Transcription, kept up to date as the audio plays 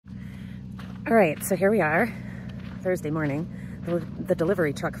All right, so here we are, Thursday morning. The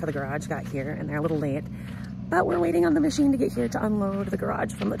delivery truck for the garage got here and they're a little late, but we're waiting on the machine to get here to unload the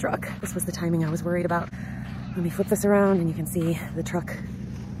garage from the truck. This was the timing I was worried about. Let me flip this around and you can see the truck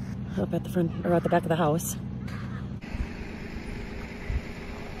up at the front, or at the back of the house.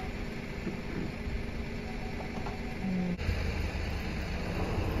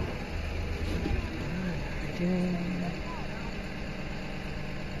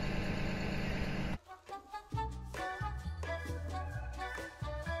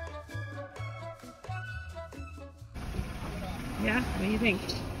 Yeah, what do you think?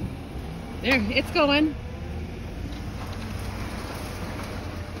 There, it's going.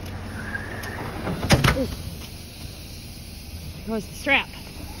 Ooh. There goes the strap.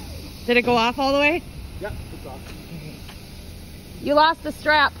 Did it go off all the way? Yeah, it's off. You lost the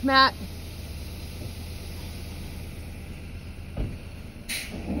strap, Matt.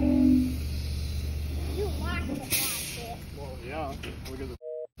 You lost it. Well, yeah. Look at the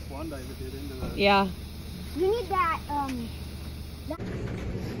swan dive it did into the... Yeah. You need that,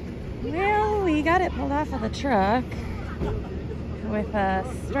 Well, we got it pulled off of the truck with a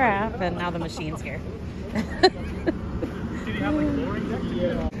strap, and now the machine's here. Did he have like a lowering deck?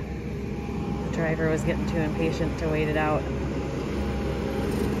 Yeah. The driver was getting too impatient to wait it out.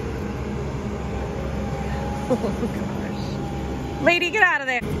 Oh gosh. Lady, get out of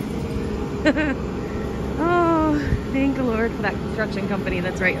there! Oh, thank the Lord for that construction company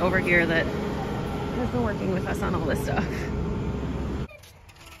that's right over here that has been working with us on all this stuff.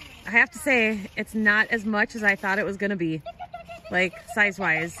 I have to say, it's not as much as I thought it was gonna be, like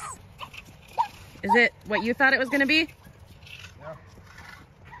size-wise. Is it what you thought it was gonna be? Yeah.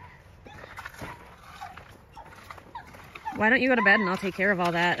 Why don't you go to bed and I'll take care of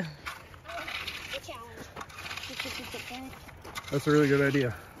all that? That's a really good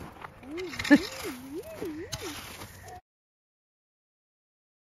idea.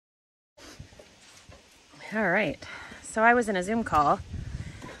 All right, so I was in a Zoom call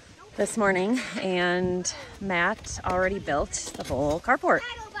this morning and Matt already built the whole carport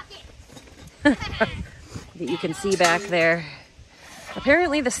that you can see back there.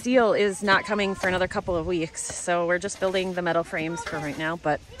 Apparently the steel is not coming for another couple of weeks, so we're just building the metal frames for right now,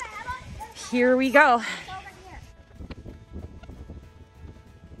 but here we go.